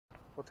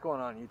What's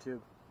going on, YouTube?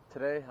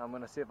 Today I'm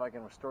going to see if I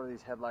can restore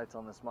these headlights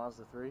on this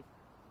Mazda 3.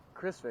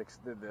 Chrisfix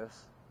did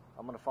this.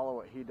 I'm going to follow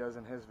what he does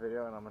in his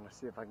video and I'm going to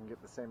see if I can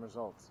get the same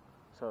results.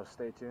 So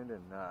stay tuned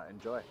and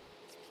enjoy.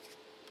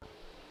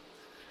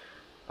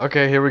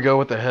 Okay, here we go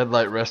with the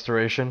headlight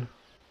restoration.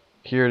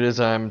 Here it is,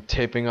 I'm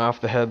taping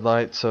off the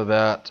headlight so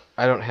that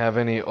I don't have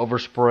any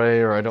overspray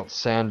or I don't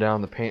sand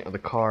down the paint of the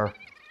car.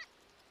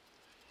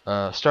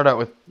 Start out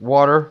with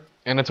water,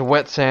 and it's a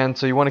wet sand,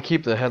 so you want to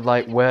keep the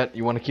headlight wet,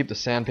 you want to keep the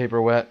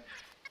sandpaper wet.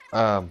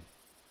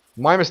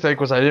 My mistake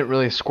was I didn't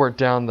really squirt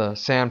down the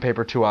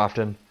sandpaper too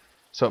often,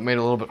 so it made it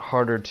a little bit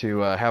harder to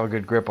have a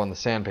good grip on the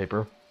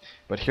sandpaper.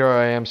 But here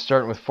I am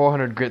starting with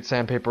 400 grit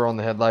sandpaper on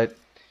the headlight,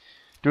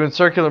 doing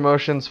circular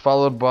motions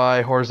followed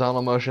by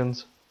horizontal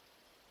motions.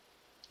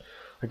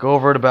 I go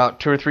over it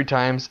about 2 or 3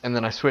 times and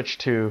then I switch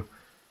to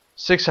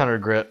 600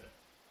 grit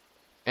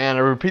and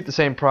I repeat the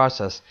same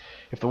process.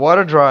 If the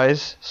water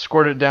dries,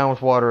 squirt it down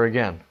with water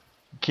again.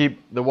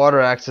 The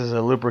water acts as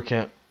a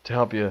lubricant to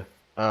help you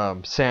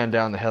sand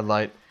down the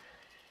headlight,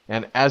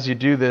 and as you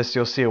do this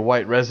you'll see a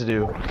white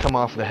residue come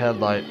off the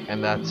headlight,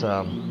 and that's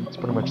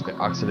pretty much the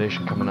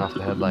oxidation coming off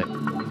the headlight.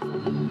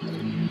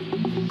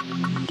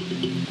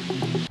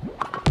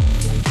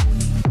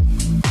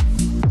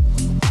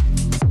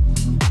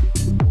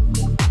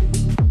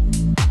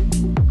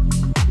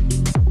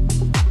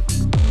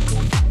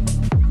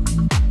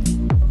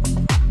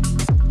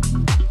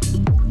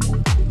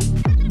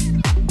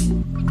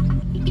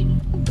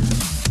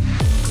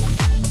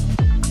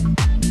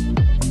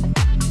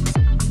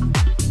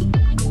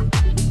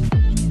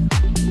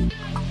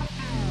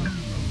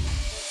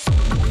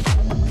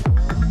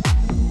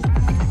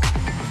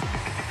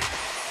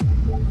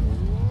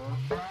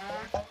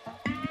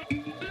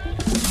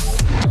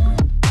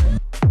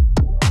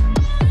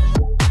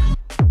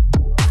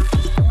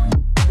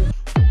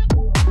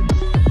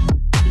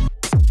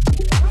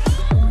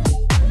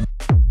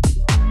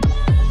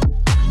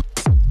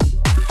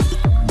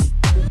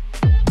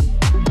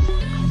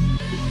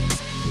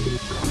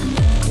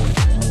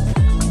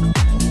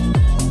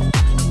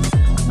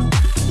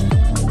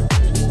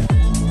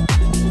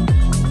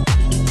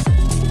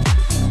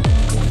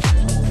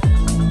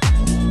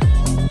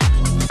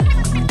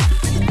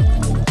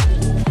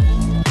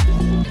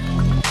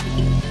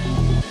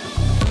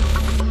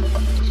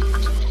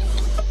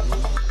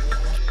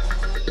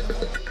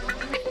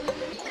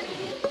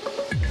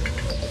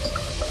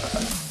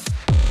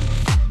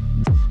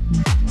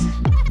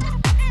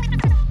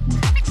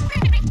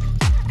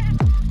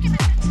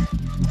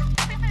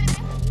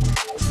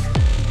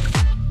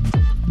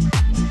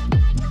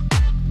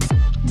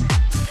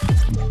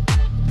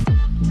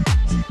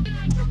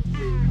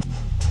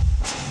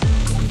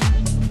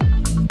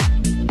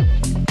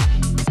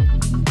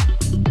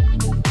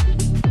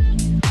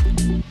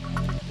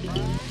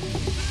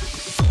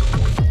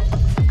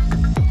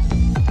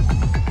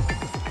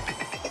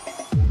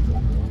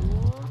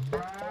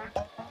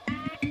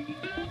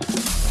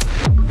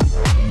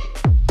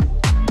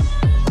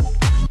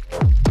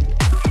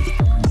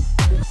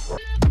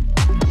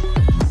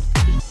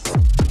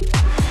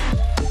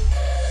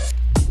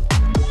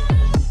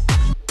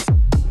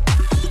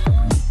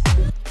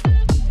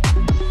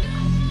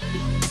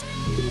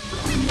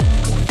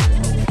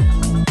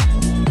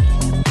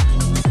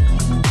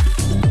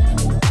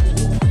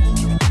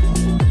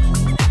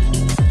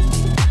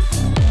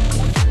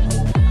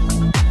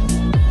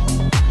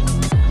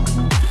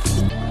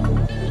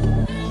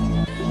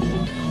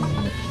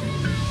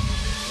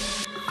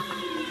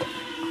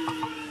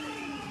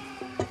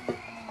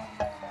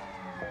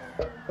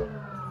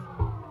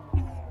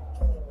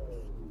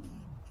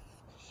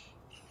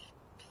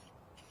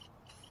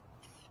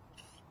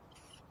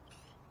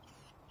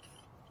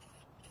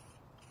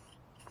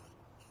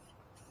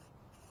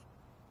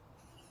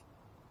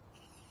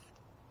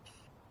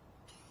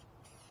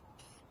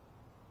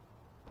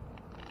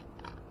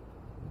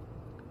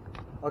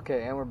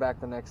 Okay, and we're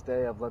back the next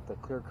day. I've let the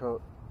clear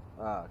coat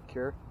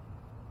cure.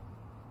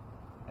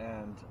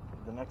 And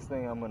the next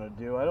thing I'm gonna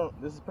do,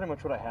 this is pretty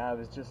much what I have,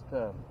 is just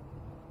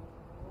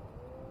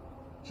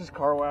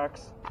car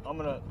wax. I'm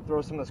gonna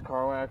throw some of this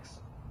car wax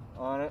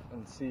on it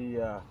and see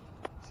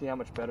how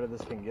much better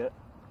this can get.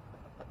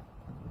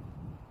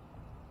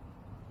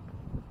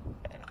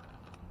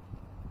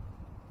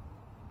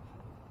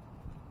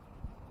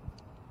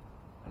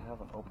 I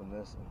haven't opened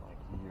this in like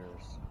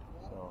years,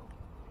 so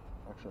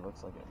actually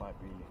looks like it might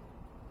be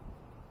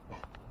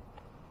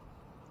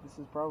this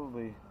is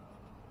probably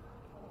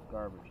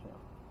garbage now.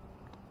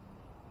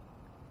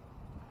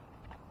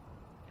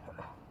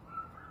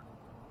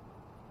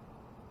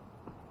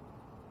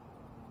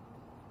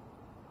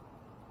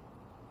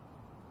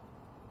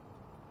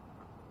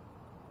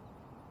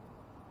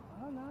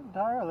 Well, not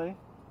entirely.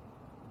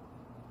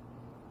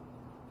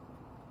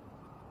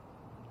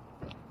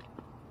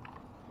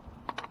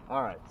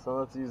 Alright, so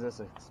let's use this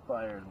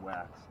expired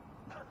wax.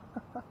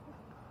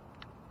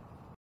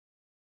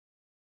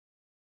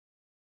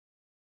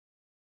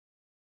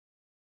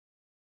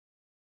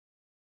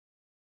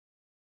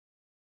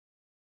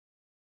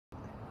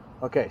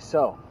 Okay,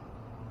 so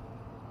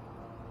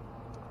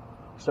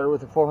started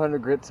with a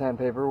 400 grit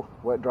sandpaper,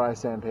 wet dry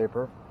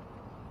sandpaper.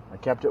 I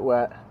kept it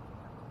wet,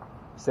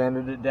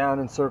 sanded it down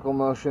in circle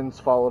motions,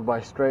 followed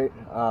by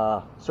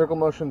circle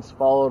motions,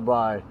 followed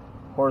by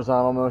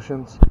horizontal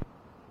motions,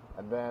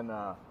 and then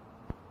I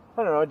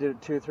don't know, I did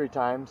it 2 or 3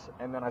 times,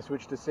 and then I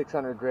switched to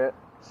 600 grit,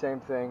 same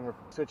thing,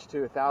 switched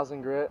to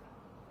 1000 grit,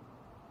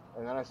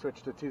 and then I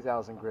switched to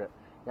 2000 grit.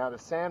 Now the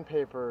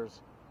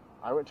sandpapers,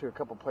 I went to a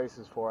couple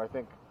places for. I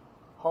think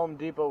Home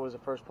Depot was the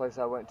first place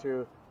I went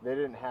to. They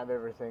didn't have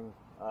everything.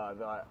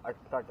 In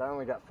fact, I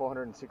only got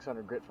 400 and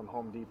 600 grit from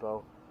Home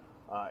Depot.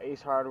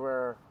 Ace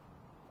Hardware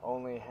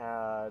only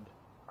had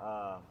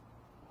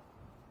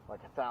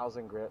like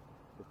 1000 grit.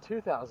 The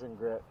 2000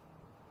 grit,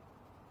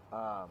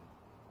 it's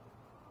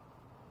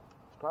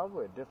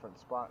probably a different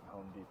spot in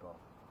Home Depot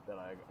that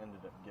I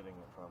ended up getting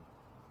it from.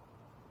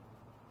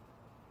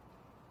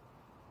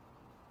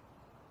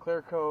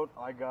 Clear coat,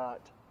 I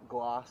got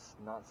gloss,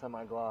 not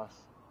semi-gloss,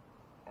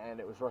 and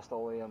it was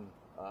Rust-Oleum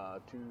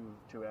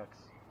 2X.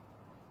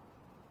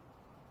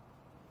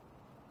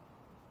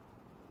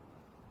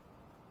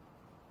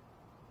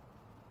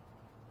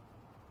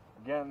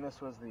 Again,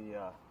 this was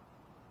the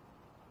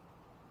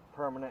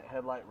permanent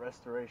headlight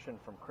restoration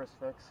from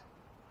Chrisfix.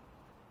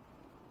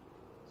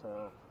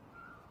 So,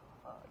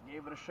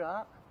 gave it a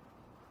shot.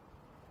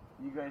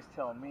 You guys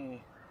tell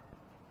me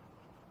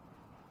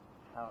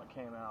how it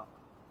came out.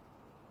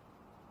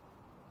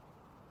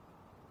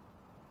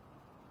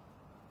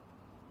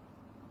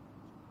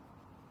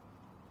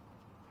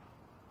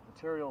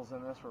 Materials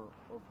in this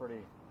were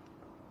pretty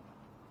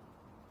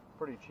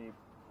cheap.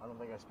 I don't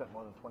think I spent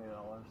more than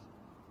 $20.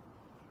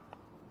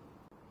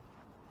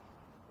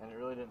 And it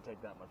really didn't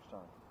take that much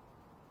time.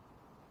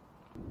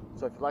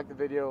 So if you like the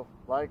video,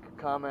 like,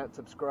 comment,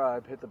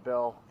 subscribe, hit the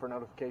bell for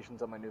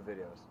notifications on my new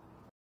videos.